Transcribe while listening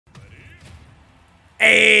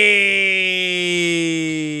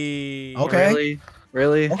Hey. Okay.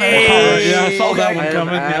 Really? Okay. Hey. Yeah, I saw that one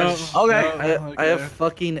coming. Okay. Okay. I have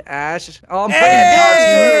fucking Ash. Oh, I'm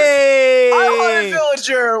Hey. I want a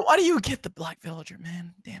villager. Why do you get the black villager,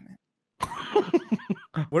 man? Damn it.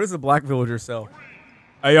 What does the black villager sell?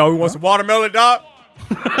 Hey, yo, we want some watermelon, dog?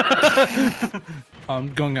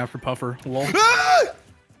 I'm going after Puffer. Lol.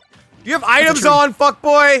 You have items on,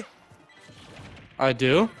 fuckboy? I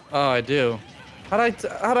do? Oh, I do. How'd I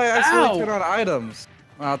accidentally turn on items?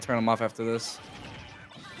 I'll turn them off after this.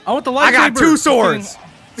 I want the lightsaber. I got 2 swords.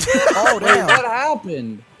 Oh, damn. What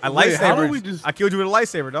happened? I Wait, how do lightsaber. we just- I killed you with a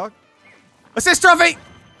lightsaber, dog. Assist trophy.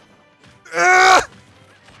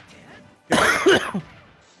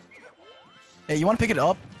 Hey, you want to pick it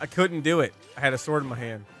up? I couldn't do it. I had a sword in my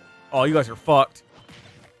hand. Oh, you guys are fucked.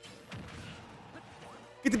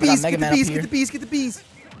 Get the I got bees, Mega get the Man up bees, here. get the bees, get the bees.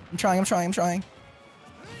 I'm trying. Tuxie,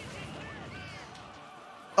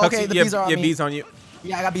 Okay, the bees are on you me. have bees on you.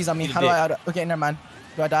 Yeah, I got bees on me. Eat a How do I? Okay, never mind.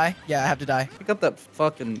 Do I die? Yeah, I have to die. Pick up that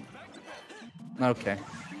fucking... Okay.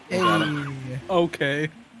 Hey. Okay.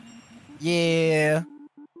 Yeah.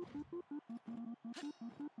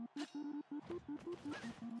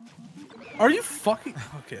 Are you fucking?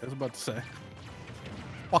 Okay, I was about to say.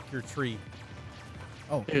 Fuck your tree.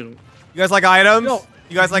 Oh. Dude. You guys like items? Yo,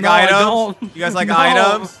 You guys like no, I items? don't. You guys like No.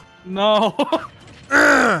 items? No.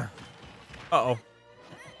 Uh-oh.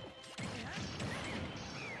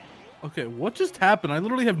 Okay, what just happened? I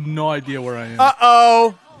literally have no idea where I am.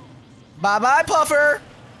 Uh-oh. Bye-bye, Puffer.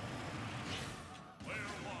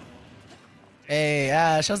 Hey,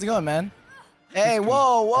 Ash, how's it going, man? Hey,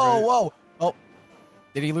 whoa. Oh,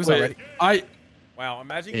 did he lose already? Wow,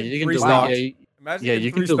 imagine Yeah, getting you can 3 delete. stars. Imagine Yeah, getting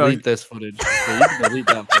you can 3 stars. delete this footage. Yeah, you can delete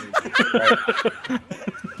that footage.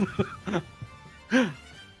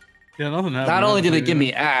 Yeah, nothing happened. Not only did they give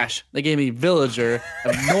me Ash, they gave me Villager.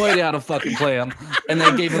 I have no idea how to fucking play him, and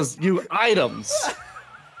they gave us you items.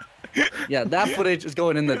 Yeah, that footage is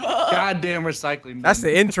going in the goddamn recycling bin. That's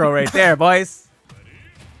the intro right there, boys.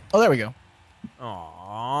 Oh, there we go.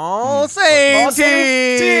 Oh, same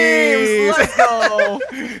teams. Let's go.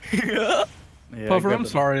 Yeah, Puffer, I'm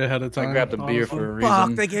sorry ahead of time. I grabbed a beer honestly. for a reason.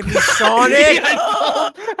 Fuck, they gave me Sonic.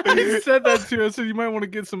 I said that too. I said you might want to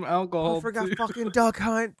get some alcohol. I forgot too. fucking Duck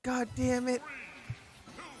Hunt. God damn it.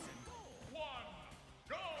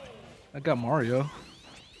 I got Mario.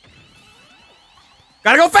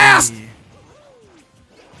 Gotta go fast.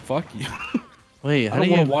 Fuck you. Wait, I how do don't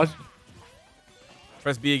you want to watch.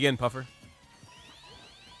 Press B again, Puffer.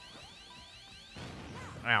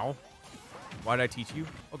 Ow. Why did I teach you?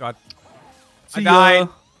 Oh, God. I died.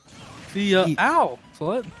 See ya. Ow.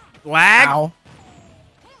 Slut. Lag? Ow.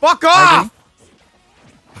 Fuck off!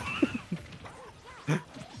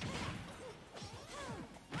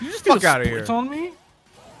 You just Fuck get a outta here. split on me?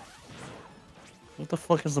 What the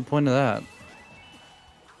fuck is the point of that?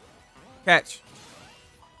 Catch.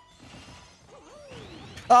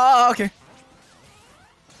 Oh, okay.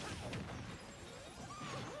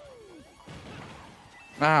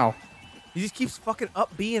 Ow. He just keeps fucking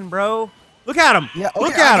up being, bro. Look at him. Yeah, okay,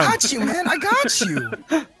 Look at him. I got you, man. I got you.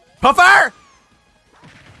 Puffer!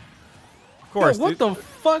 Of course, Yo, what dude. the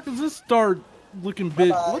fuck is this star looking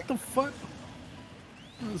big? What the fuck?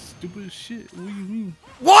 That's stupid as shit. What do you mean?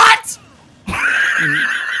 What?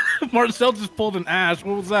 Marcel just pulled an Ash.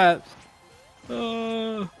 What was that?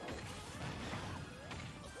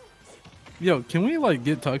 Yo, can we like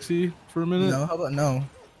get Tuxie for a minute? No, how about no? How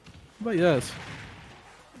about yes?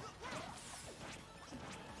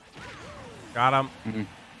 Got him.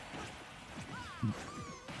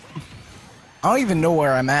 I don't even know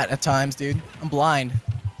where I'm at times, dude. I'm blind.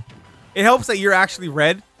 It helps that you're actually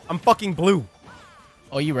red. I'm fucking blue.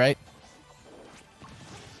 Oh, you right.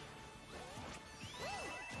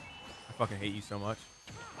 I fucking hate you so much.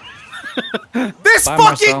 This Bye,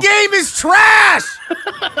 fucking Marcel. game is trash!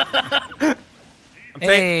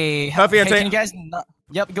 Hey, Puffy, I'm hey, can taking- you guys? Not,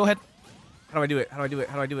 yep, go ahead. How do I do it? How do I do it?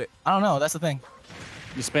 How do I do it? I don't know. That's the thing.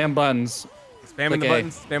 You spam buttons. Spamming the Okay.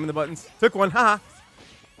 buttons. Spamming the buttons. Took one. Haha.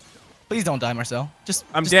 Please don't die, Marcel. Just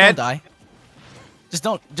I'm just dead. Don't die.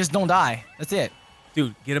 Just don't die. That's it.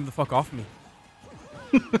 Dude, get him the fuck off me.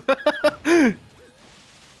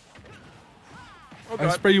 Oh, I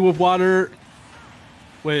God. spray you with water.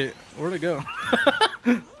 Wait, where'd it go?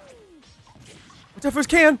 What's that first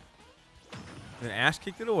can? And Ash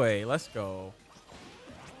kicked it away. Let's go.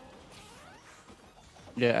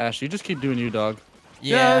 Yeah, Ash, you just keep doing you, dog.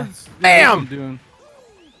 Yeah. that's what Bam! I'm doing.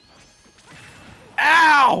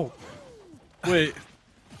 Ow! Wait.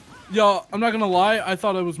 Yo, I'm not gonna lie. I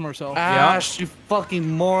thought it was Marcel. Ash, you fucking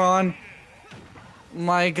moron.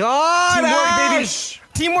 My God! Teamwork, Ash! baby.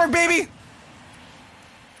 Teamwork, baby.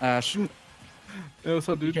 Ash. Hey, what's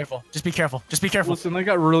up, Be dude? careful. Just be careful. Just be careful. Listen, I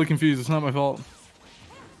got really confused. It's not my fault.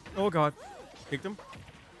 Oh god. Kicked him.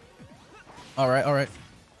 All right, all right.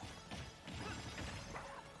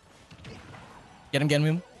 Get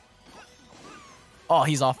him. Oh,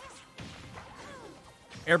 he's off.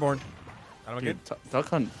 Airborne. Got him again. Dude, Duck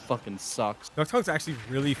Hunt fucking sucks. Duck Hunt's actually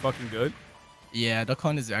really fucking good. Yeah, Duck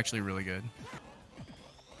Hunt is actually really good.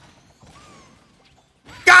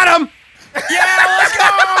 Got him! Yeah, let's go!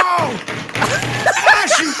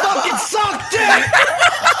 Ash, you fucking suck, dude!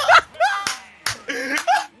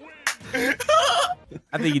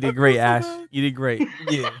 I think you did great, Ash. You did great.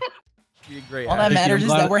 Yeah. You did great, All Ash. that matters I'm is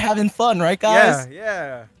glad- that we're having fun, right, guys?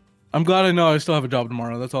 Yeah. I'm glad I know I still have a job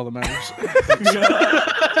tomorrow. That's all that matters.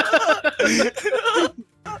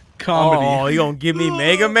 Comedy. Oh, you gonna give me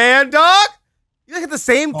Mega Man, dog? You got the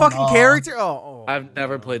same fucking no. character? Oh. I've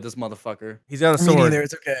never played this motherfucker. He's got a Me sword. neither.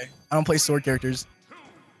 It's okay. I don't play sword characters.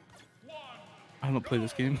 I don't play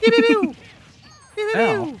this game. Pew,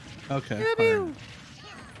 Ow. Okay. All right.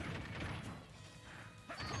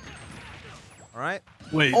 All right.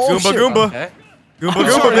 Wait. Oh, Goomba shit. Goomba. Okay. Goomba I'm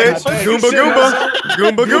Goomba, sorry, bitch. man. Goomba Goomba.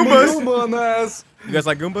 Goomba Goombas. Goomba on the ass. You guys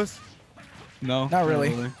like Goombas? No. Not really.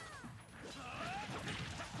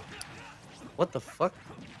 What the fuck?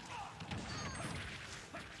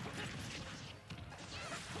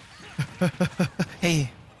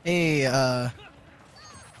 Hey,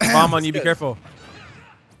 Bomb on you, be careful.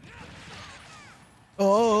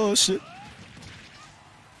 Oh shit.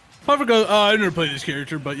 I forgot. I never played this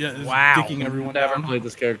character, but yeah, it's Wow. dicking everyone Never down. played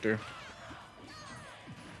this character.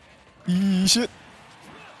 Shit.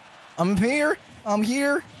 I'm here. I'm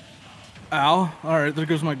here. Ow. All right, there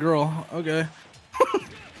goes my girl. Okay.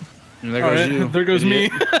 And there All goes right, you. there goes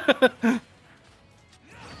idiot. me.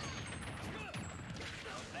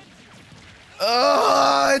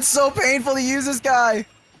 Oh, it's so painful to use this guy.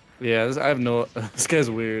 Yeah, I have no. This guy's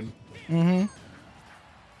weird. Mm-hmm.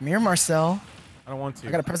 Come here, Marcel. I don't want to.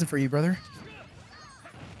 I got a present for you, brother.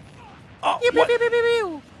 Oh, what?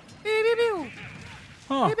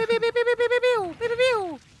 Huh.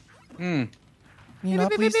 Hmm. You know,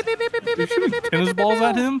 please. You shooting tennis balls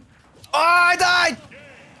at him? Oh, I died.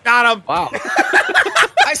 Got him. Wow.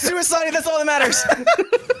 I suicided. That's all that matters.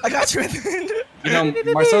 I got you at the end. You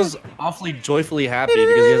know, Marcel's awfully joyfully happy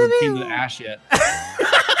because he hasn't teamed with Ash yet.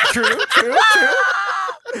 True.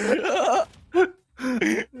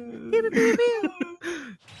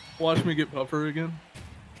 Watch me get puffer again.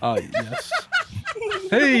 Yes.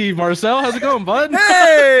 Hey, Marcel, how's it going, bud?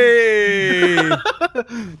 Hey!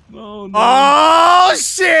 No, no. Oh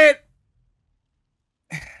shit!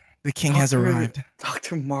 The king has arrived.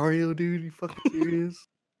 Dr. Mario, dude, you fucking serious?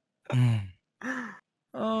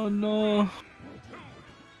 Oh no.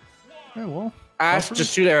 Hey, well. Ash, Puffer?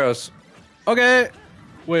 just shoot arrows. Okay.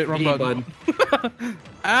 Wait, wrong Me, button.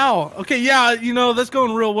 Ow. Okay, yeah, you know, that's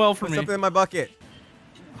going real well for Put me. something in my bucket.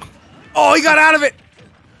 Oh, he got out of it.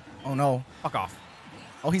 Oh no. Fuck off.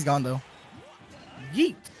 Oh, he's gone though.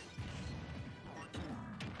 Yeet.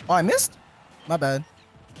 Oh, I missed. My bad.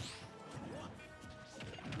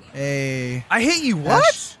 Hey, I hit you. What?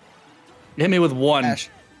 Ash. You hit me with one. Ash.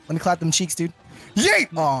 Let me clap them cheeks, dude.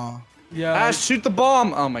 Yeet! Aw. Yeah. Ash, shoot the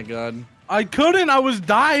bomb. Oh my god. I couldn't. I was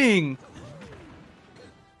dying.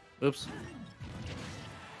 Oops.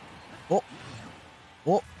 Oh.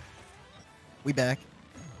 Oh. We back.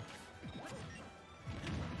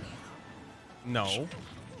 No.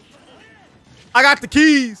 I got the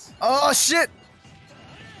keys. Oh, shit!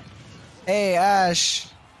 Hey, Ash.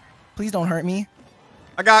 Please don't hurt me.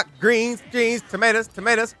 I got greens, tomatoes,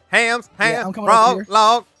 hams, Yeah, I'm coming over frog, here.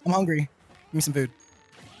 log. I'm hungry. Give me some food.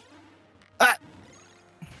 Ah!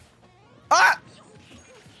 Ah!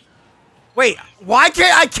 Wait, why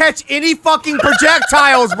can't I catch any fucking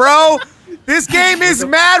projectiles, bro? This game is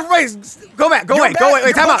mad. Wait, go back, go Your away, go away. Wait,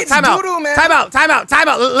 your time out, bucket's time out, doo-doo, man. time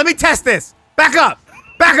out. Let me test this. Back up.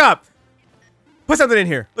 Put something in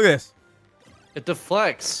here. Look at this. It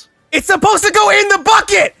deflects. It's supposed to go in the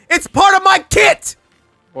bucket. It's part of my kit.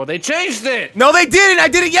 Well, they changed it. No, they didn't. I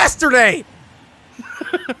did it yesterday.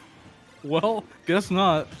 Well, guess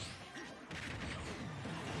not.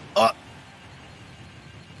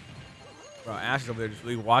 Bro, Ash is over there just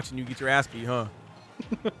really watching you get your ass beat, huh?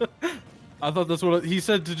 I thought that's what he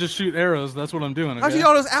said, to just shoot arrows. That's what I'm doing. How'd Okay? you eat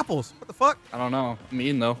all those apples? What the fuck? I don't know. I'm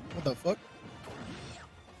eating though. What the fuck?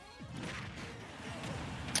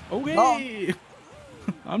 Okay.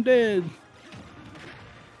 I'm dead.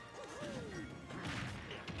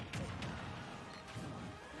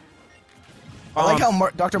 I like how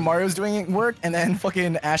Dr. Mario's doing work, and then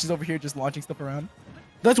fucking Ash is over here just launching stuff around.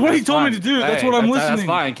 That's what he told me to do. That's what I'm listening. That's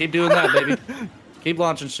fine. Keep doing that, baby. Keep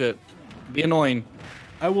launching shit. Be annoying.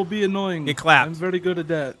 I will be annoying. Get clapped. I'm very good at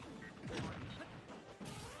that.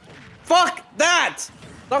 Fuck that!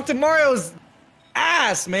 Dr. Mario's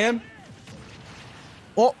ass, man.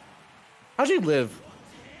 Oh, How'd you live?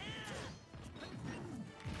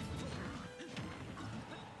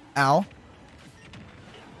 ow.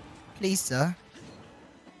 Please, sir.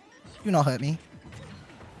 Do not hurt me.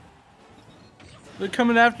 They're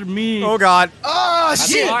coming after me. Oh God. Oh, That's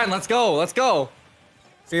shit! fine. Let's go. Let's go.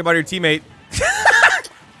 Say about your teammate.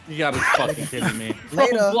 You gotta be fucking kidding me.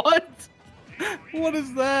 Later. What? What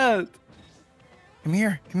is that? Come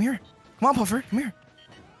here. Come here. Come on, Puffer. Come here.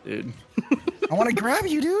 Dude. I want to grab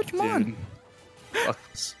you, dude. Come on. Dude. Fuck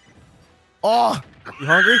this. Oh, You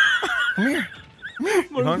hungry? come here.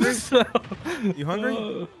 You hungry? You hungry?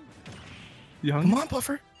 You Come hungry? on,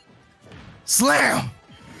 Puffer. Slam.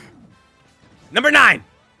 Number 9.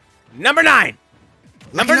 Number 9.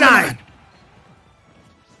 Number Lucky 9.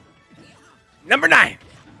 Number 9.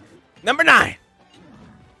 Number 9.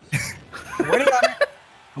 I'm waiting on it.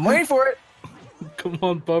 I'm waiting for it. Come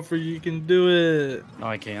on, Buffer, you can do it. No,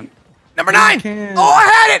 I can't. Number You 9. can. Oh, I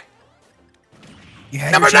had it. You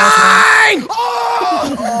had Number your chance, man. 9.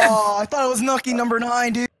 Oh, I thought it was Nucky number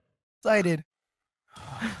 9, dude. Excited.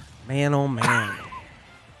 Man, oh man.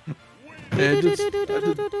 Yeah,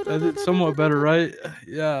 I did somewhat better, right?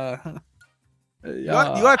 Yeah. You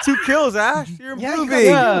got 2 kills, Ash. You're Yeah, you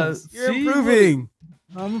improving. got You're See? improving.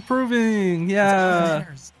 I'm improving. That's all that Yeah.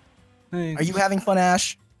 matters. Thanks. Are you having fun,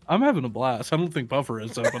 Ash? I'm having a blast. I don't think Buffer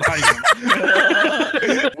is, though, but I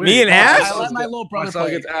am. Me and Ash? I let my little brother Marcel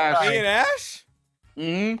play. gets Ash. Me and Ash?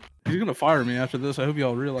 Mm-hmm. He's gonna fire me after this. I hope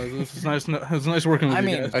y'all realize this. It's nice. It's nice working with I you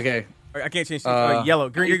mean- guys. Okay. I can't change. Uh, Yellow.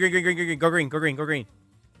 Green. Go green. Go green. Go green.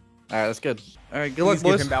 All right, that's good. All right, good luck, Please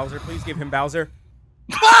give boys. him Bowser. Please give him Bowser.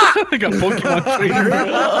 I got Pokemon trainer.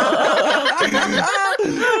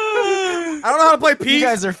 I don't know how to play You Peach.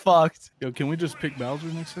 guys are fucked. Yo, can we just pick Bowser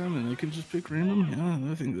next time and they can just pick random?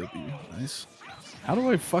 Yeah, I think that'd be nice. How do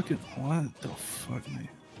I fucking what the fuck, man?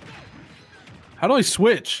 How do I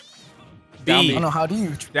switch? I B. don't know. How do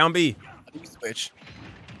you Down B. switch?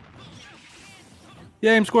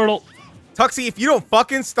 Yeah, I'm Squirtle. Tuxie, if you don't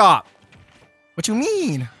fucking stop. What you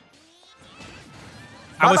mean?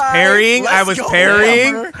 I was Bye-bye. parrying. I Let's was go,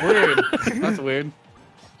 parrying. Puffer. Weird. That's weird.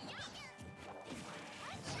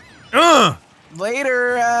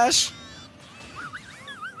 Later, Ash.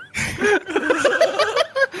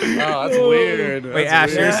 Oh, that's weird. Wait,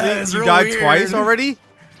 That's Ash, weird. seriously? it's You real died weird. twice already?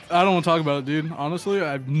 I don't want to talk about it, dude. Honestly,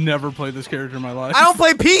 I've never played this character in my life. I don't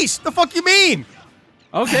play Peach. The fuck you mean?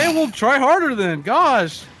 Okay, well, try harder then.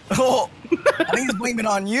 Gosh. Oh, I think he's blaming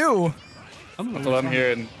on you. That's what I'm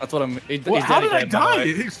hearing. That's what I'm. He's Well, dead how did I again, by the die? way.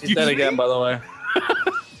 Excuse He's dead me? again, by the way.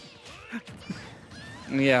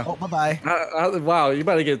 Yeah. Oh, bye-bye. Wow, you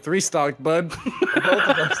about to get 3 stocked, bud. Both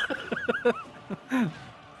of us.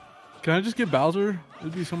 Can I just get Bowser?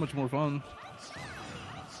 It'd be so much more fun.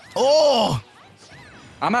 Oh,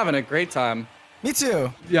 I'm having a great time. me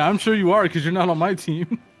too. Yeah, I'm sure you are because you're not on my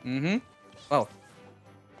team. Mm-hmm. Oh.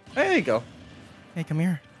 There you go. Hey, come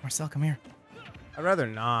here. Marcel, come here. I'd rather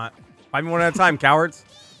not. Fight me one at a time, cowards.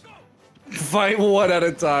 Fight one at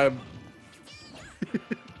a time.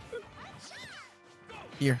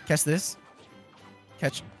 Here, catch this.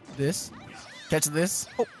 Catch this. Catch this.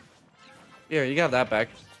 Oh, Here, you got that back.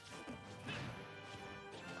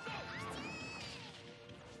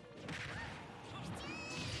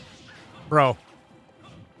 Bro.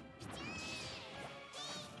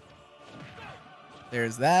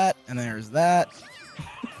 there's that, and there's that.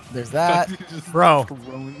 There's that. Just Bro.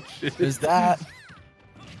 throwing shit. There's that.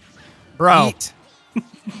 Bro. Eat.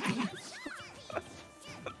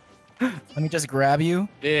 Let me just grab you.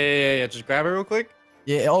 Yeah. Just grab it real quick.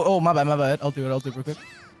 Yeah. Oh, my bad. I'll do it real quick.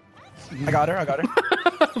 I got her.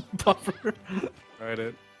 Buffer. All right,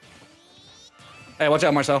 it. Hey, watch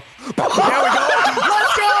out, Marcel. There we go.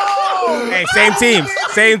 Let's go. Hey, same teams.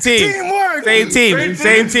 Same team. Teamwork. Same team.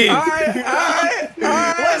 Same team. All right.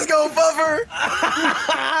 Let's go, Buffer.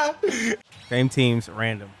 Same teams,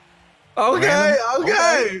 random. Okay.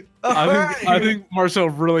 I think Marcel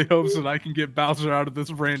really hopes that I can get Bowser out of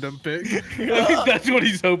this random pick. I think that's what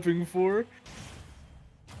he's hoping for.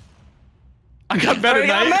 I got Meta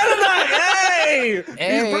Knight. Hey!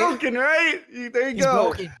 Hey. He's broken, right? There you He's go.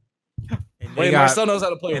 broken. And Wait, they got, Marcel knows how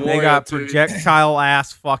to play and Wario, they got too. projectile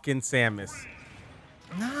ass fucking Samus.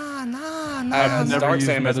 Nah. I've never Dark used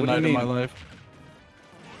Samus, Meta what do you Knight in my mean? life.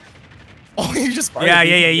 Oh, you just farted. Yeah.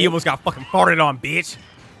 You almost got fucking farted on, bitch.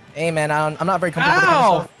 Hey, man, I'm not very comfortable with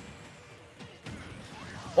Ow! myself.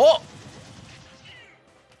 Oh!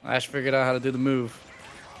 Ash figured out how to do the move.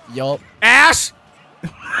 Yup. Ash!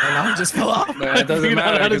 And now he just fell off. Man, it doesn't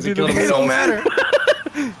matter because he killed It himself. don't matter.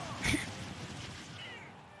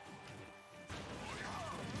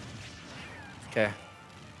 Okay.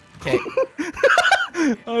 Okay.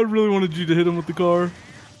 I really wanted you to hit him with the car.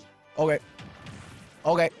 Okay.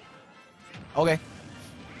 Okay. Okay.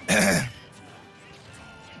 I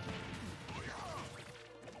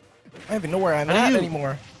don't even know where I'm at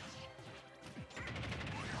anymore.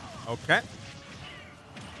 Okay.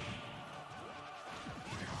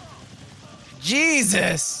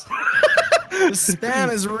 Jesus! The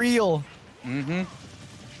spam is real. Mm-hmm.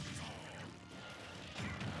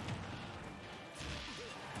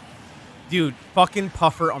 Dude, fucking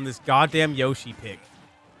Puffer on this goddamn Yoshi pick.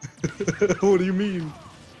 What do you mean?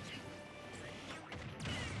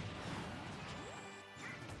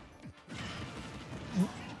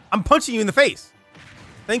 I'm punching you in the face.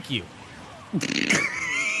 Thank you.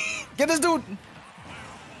 Get this dude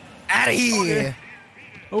out of here.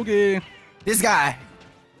 Okay. This guy.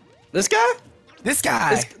 This guy? This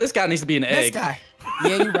guy. This guy needs to be an egg. This guy.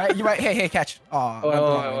 Yeah, you're right. You're right. Hey, hey, catch. Oh, Wait.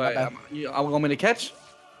 I want me to catch?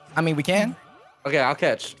 I mean, we can. Okay, I'll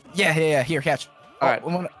catch. Yeah. Here, catch. All right.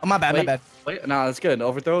 Oh, my bad. Wait, My bad. Wait, no, that's good.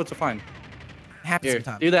 Overthrow, it's fine. Happens Here,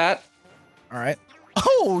 sometimes. do that. All right.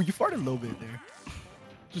 Oh, you farted a little bit there.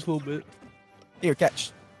 Just a little bit. Here,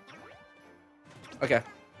 catch. Okay.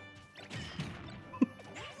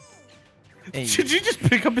 Hey. Did you just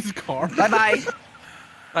pick up his car? Bye.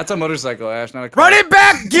 That's a motorcycle, Ash, not a car. Run it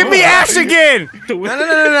back! Give me Ash again!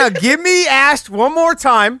 No. Give me Ash one more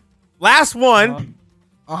time. Last one.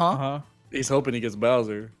 Uh-huh. He's hoping he gets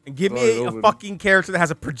Bowser. And give me a fucking character that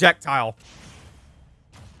has a projectile.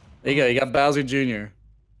 There you go. You got Bowser Jr.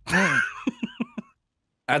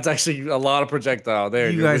 That's actually a lot of projectile. There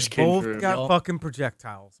You your guys wish came both true. got fucking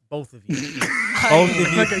projectiles. Both of you. Both of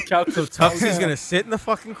you. So Tuxie's gonna sit in the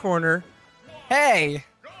fucking corner. Hey.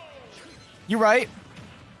 You right?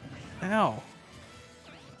 Ow.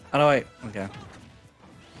 Oh, no, wait. Okay.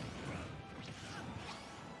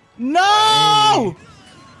 No! All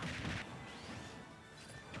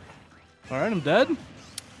right, I'm dead.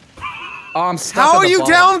 Oh, I'm stuck How at are the you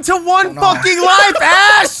bottom. down to one fucking life,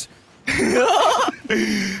 Ash?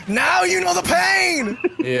 Now you know the pain.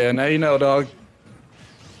 Yeah, now you know, dog.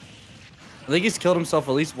 I think he's killed himself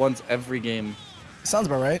at least once every game. Sounds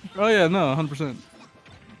about right. Oh yeah, no, 100%.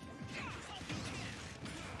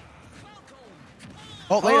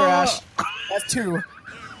 Oh, later, Ash. That's 2.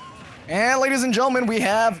 And ladies and gentlemen, we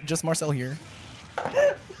have just Marcel here.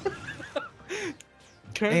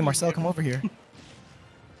 Hey, Marcel, come over here.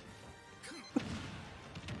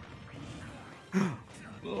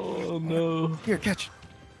 Oh no. Here, catch.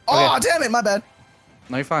 Oh, damn it, my bad.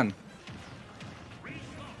 No, you're fine.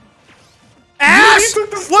 Ash!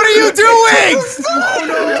 What are you doing? Oh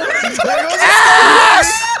no! There goes the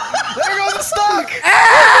Ash! There goes the stock!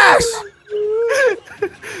 Ash!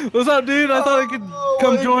 What's up, dude? I thought I could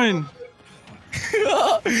come join.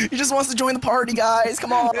 He just wants to join the party, guys.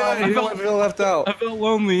 Come on. I feel left out. I felt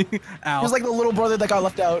lonely. Ow. He's like the little brother that got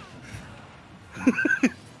left out.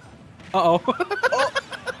 Uh-oh.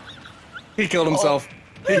 He killed himself.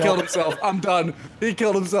 He killed himself. I'm done. He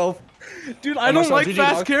killed himself. Dude, I don't Marcel, like GG,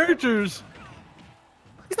 fast dog. characters.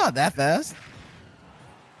 He's not that fast.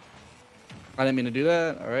 I didn't mean to do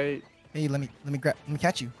that. All right. Hey, let me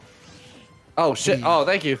catch you. Oh shit. Hey. Oh,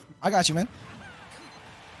 thank you. I got you, man.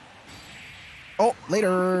 Oh,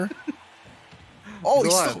 later. Oh,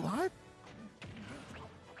 he's still alive?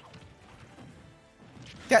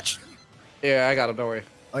 Catch. Yeah, I got him. Don't worry.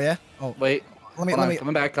 Oh yeah. Oh, Wait. let me.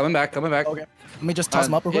 Coming back. Okay. Let me just toss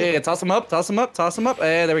him up real quick. Yeah, toss him up. Toss him up. Toss him up.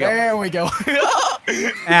 Hey, there we go. There we go.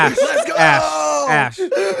 Ash. Let's go! Ash.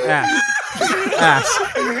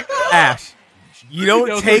 Ash. You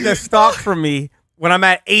don't take a stock from me when I'm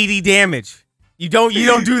at 80 damage. You don't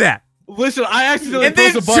do that. Listen, I accidentally And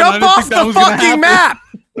then pressed a button. I jump didn't off think that the was gonna fucking happen. map.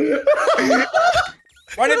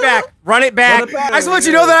 Run it back. Run it back. Run it back. I just want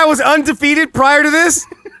you to know that I was undefeated prior to this.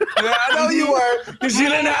 Yeah, I know you were. Because you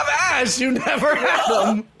didn't have Ash. You never had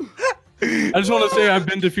him. I just want to say I've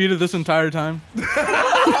been defeated this entire time.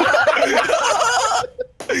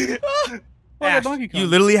 Ash, Donkey Kong. you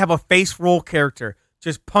literally have a face roll character.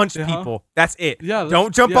 Just punch people. That's it. Yeah,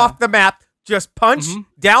 Don't jump off the map. Just punch.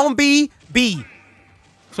 Down B. B.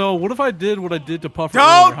 So what if I did what I did to Puffer?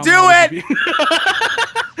 Don't earlier? do How it! mad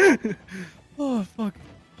would you be? Oh fuck!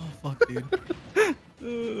 Oh fuck, dude.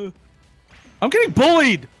 I'm getting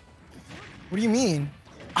bullied. What do you mean?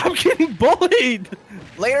 I'm getting bullied.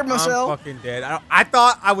 Later, I'm Marcel. fucking dead. I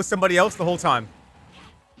thought I was somebody else the whole time.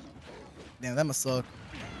 Damn, that must suck.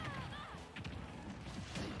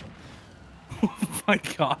 Oh my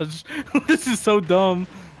gosh. This is so dumb.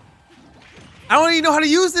 I don't even know how to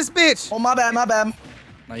use this bitch. Oh, my bad, my bad.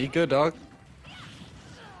 Nah, you good, dog?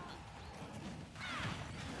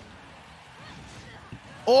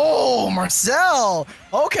 Oh, Marcel.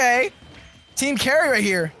 Okay. Team carry right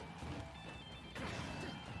here.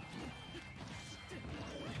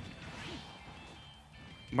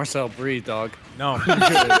 Marcel, breathe, dog. No.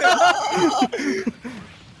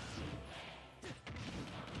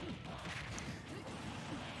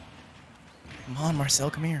 Come on, Marcel,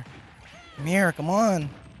 come here. Come here, come on.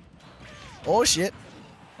 Oh, shit.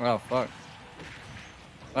 Oh, fuck.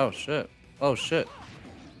 Oh, shit. Oh, shit.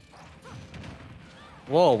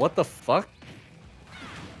 Whoa, what the fuck?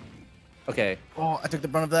 Okay. Oh, I took the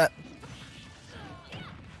brunt of that.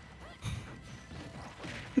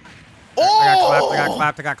 I got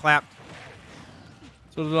clapped. I got clapped.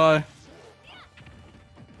 So did I.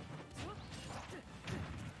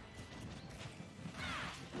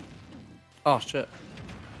 Oh, shit.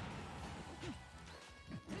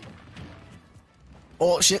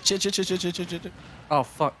 Oh, shit, shit, shit, shit, shit, shit, shit, shit. Oh,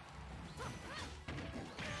 fuck.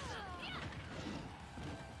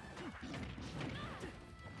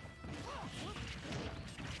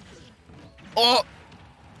 Oh!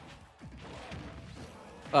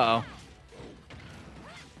 Uh-oh.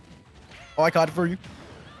 Oh, I caught it for you.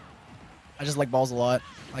 I just like balls a lot.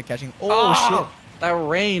 I like catching. Oh, shit. That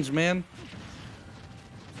range, man.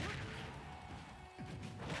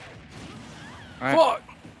 All right. Fuck.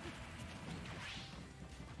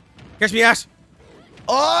 Catch me, Ash.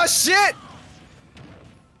 Oh, shit!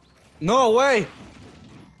 No way.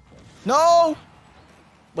 No!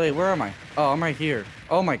 Wait, where am I? Oh, I'm right here.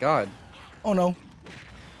 Oh my god. Oh, no.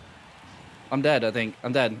 I'm dead, I think.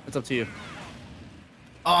 I'm dead. It's up to you.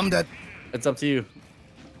 Oh, I'm dead. It's up to you.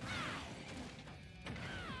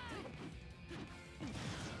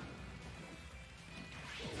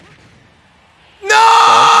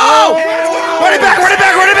 No! Run it back! Run it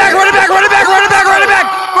back! Run it back! Run it back! Run it back! Run it back! Run it back!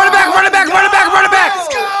 Run it back! Run it back! Run it back! Run it back! Let's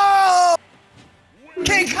go!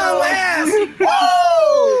 King Kong ass!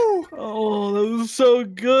 Woo! Oh, that was so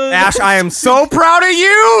good. Ash, I am so proud of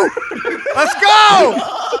you! Let's go!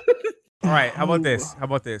 All right, how about this? How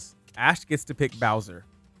about this? Ash gets to pick Bowser,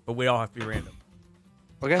 but we all have to be random.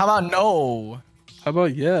 Okay. How about no? How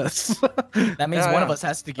about yes? That means Yeah, one yeah. of us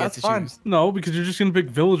has to get That's to fine. choose. No, because you're just gonna pick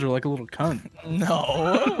Villager like a little cunt. No.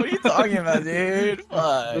 What are you talking about, dude?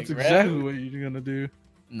 Fuck, That's bro. exactly what you're gonna do.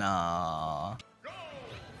 Nah.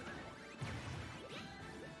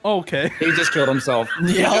 Okay. He just killed himself.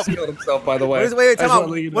 He Yep. just killed himself, by the way. Wait, I time just out.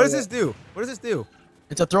 wanna let you What know does this that. do? What does this do?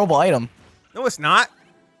 It's a throwable item. No, it's not.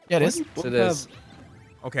 Yeah, it is. Yes, it is.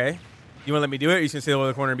 Okay. You wanna let me do it? Or you just gonna sit over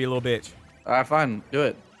the corner and be a little bitch? All right, fine. Do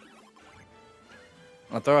it.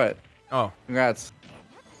 I'll throw it. Oh. Congrats.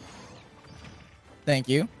 Thank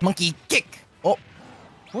you. Monkey kick. Oh.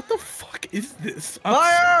 What the fuck is this?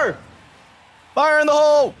 Fire! Fire in the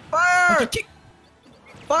hole. Fire! Monkey kick.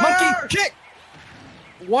 Fire! Monkey kick.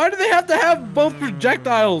 Why do they have to have both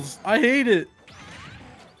projectiles? I hate it.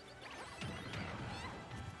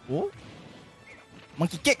 Oh.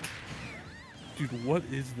 Monkey kick. Dude, what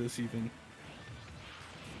is this even?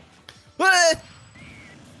 Ah!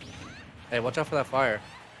 Hey, watch out for that fire.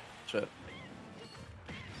 Shit.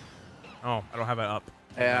 Oh, I don't have it up.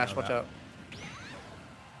 Hey, Ash, watch out.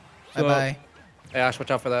 Bye bye. Hey, Ash, watch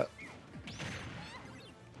out for that.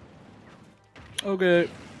 Okay.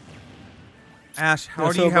 Ash, how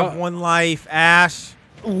Yeah, do you so have about- one life, Ash?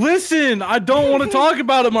 Listen, I don't want to talk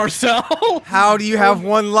about it, Marcel. How do you have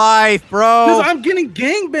one life, bro? Because I'm getting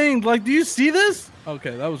gangbanged. Like, do you see this?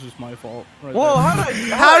 Okay, that was just my fault. Right Whoa,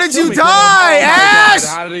 there. How did you kill die, himself? Ash?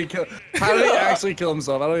 How did he kill? How did he actually kill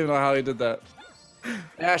himself? I don't even know how he did that.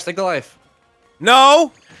 Ash, take the life.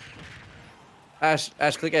 No. Ash,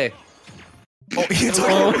 click A. Oh, you took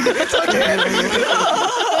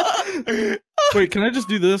it. Wait, can I just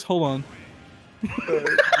do this? Hold on.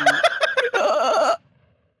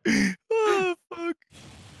 Oh, fuck.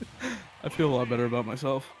 I feel a lot better about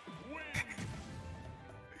myself.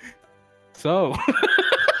 So,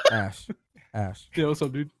 Ash, yeah, what's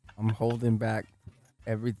up, dude? I'm holding back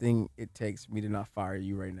everything it takes for me to not fire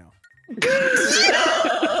you right now.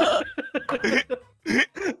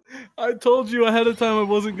 I told you ahead of time I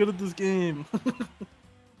wasn't good at this game.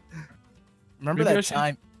 Remember Maybe I that should-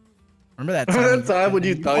 time? Remember that time? Remember that time when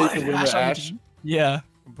you thought you could win with on your Ash? team? Yeah.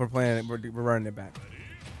 We're playing it. We're running it back.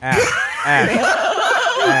 Ash,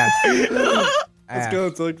 Ash. Let's go,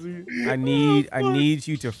 Tuxie. I need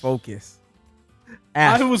you to focus.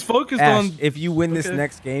 Ash, I was focused Ash, on. if you win this Okay.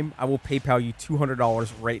 next game, I will PayPal you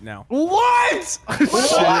 $200 right now. What?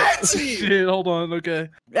 What? Shit, hold on. Okay.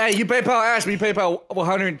 Hey, you PayPal Ash, we PayPal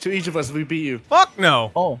 100 to each of us if we beat you. Fuck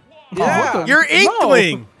no. Oh. Yeah. You're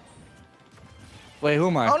Inkling. Wait, who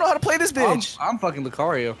am I? I don't know how to play this bitch. I'm fucking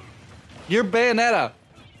Lucario. You're Bayonetta.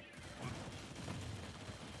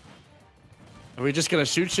 Are we just gonna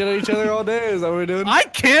shoot shit at each other all day? Is that what we're doing? I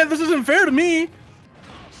can't. This isn't fair to me.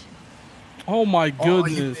 Oh my Oh,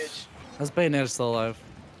 you goodness. bitch. How's Bayonetta still alive?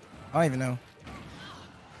 I don't even know.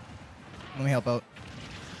 Let me help out.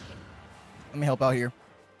 Let me help out here.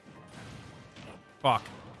 Fuck.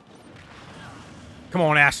 Come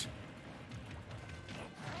on, Ash.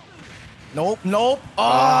 Nope, nope.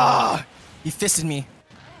 Ah! He fisted me.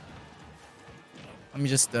 Let me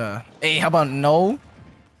just, Hey, how about no?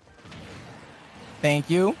 Thank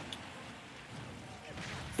you.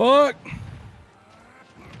 Fuck.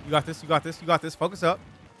 You got this. You got this. You got this. Focus up.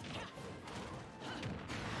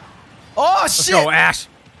 Oh, Let's shit! go, Ash.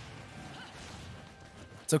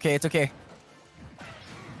 It's okay, it's okay.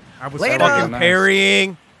 I was Later. fucking Nice.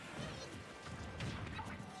 parrying.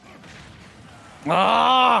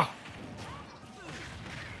 Ah!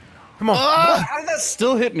 Come on. How did that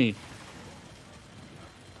still hit me?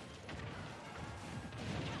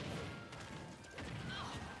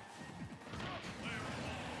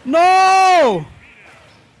 No.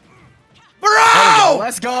 Bro!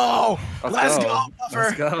 Let's go! Let's go, Let's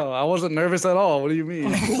Buffer! go. I wasn't nervous at all. What do you mean?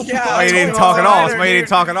 Yeah, Oh, you didn't talk at all. That's why you didn't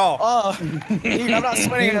talk at all. Oh, dude, I'm not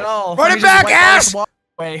sweating at all. Run Let it me just back, wipe Ash! all this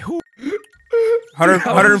Wait, who?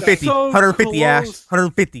 150. So 150, Ash. close.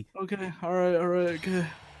 150. Okay. All right. All right. Okay.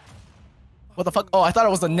 What the fuck? Oh, I thought it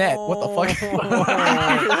was the net. What the fuck?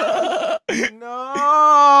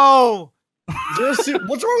 No! Zero Suit.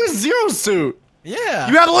 What's wrong with Zero Suit? Yeah.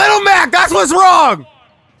 You have Little Mac. That's what's wrong.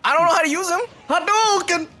 I don't know how to use him.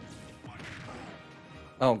 Hadouken!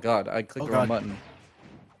 Oh god, I clicked Oh, the wrong God. button.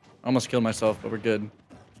 I almost killed myself, but we're good.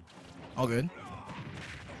 All good.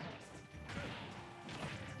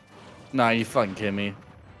 Nah, you fucking kidding me.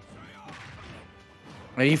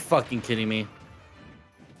 Are you fucking kidding me?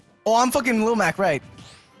 Oh, I'm fucking Lil Mac, right?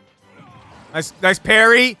 Nice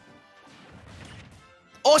parry.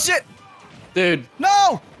 Oh shit! Dude.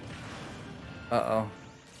 No! Uh-oh.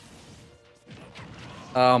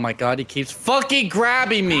 Oh my god, he keeps fucking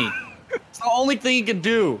grabbing me! It's the only thing he can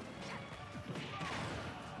do.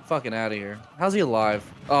 Fucking out of here. How's he alive?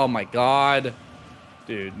 Oh my god.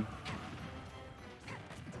 Dude.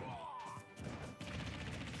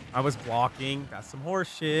 I was blocking. That's some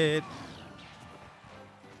horse shit.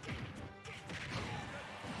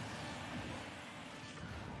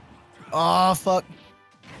 Oh fuck!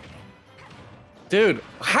 Dude,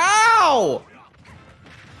 how?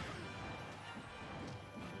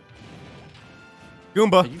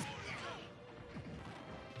 Goomba. Are you-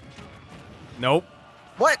 Nope.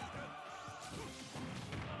 What?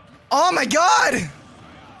 Oh my god!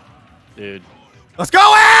 Dude. Let's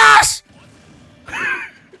go, Ash!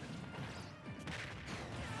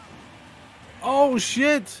 Oh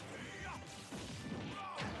shit.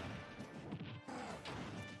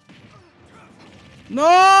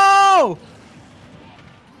 No.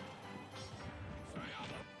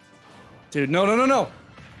 Dude, no, no, no, no.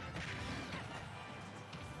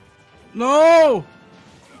 No.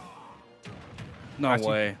 No Got you.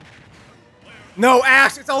 way. No,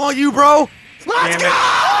 Ash. It's all on you, bro. Let's Damn it.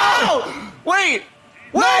 go! Wait!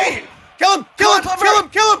 Wait! Kill him! Kill him! Kill him!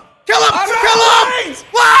 Kill him! Kill him! I'm Kill right! him!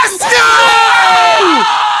 Let's go!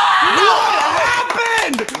 What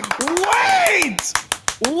happened? Wait!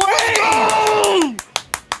 Wait!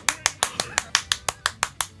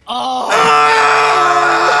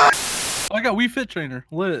 I got Wii Fit Trainer.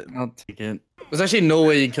 Lit. I'll take it. There's actually no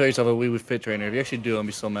way you can kill yourself with a Wii Fit Trainer. If you actually do, I'll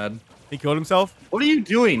be so mad. He killed himself? What are you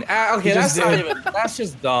doing? Ah, okay, He that's just not did. even. That's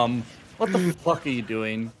just dumb. What the fuck are you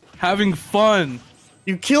doing? Having fun.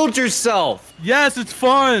 You killed yourself. Yes, it's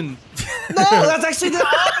fun. No, that's actually the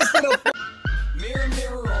opposite of. Mirror,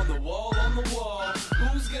 mirror on the wall,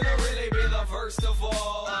 who's gonna really be the first of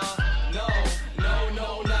all? No, no,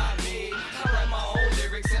 no, not me. I write my own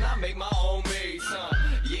lyrics and I make my own beats,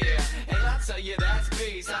 yeah. And I tell you that's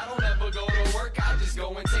peace. I don't ever go to work, I just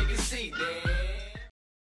go and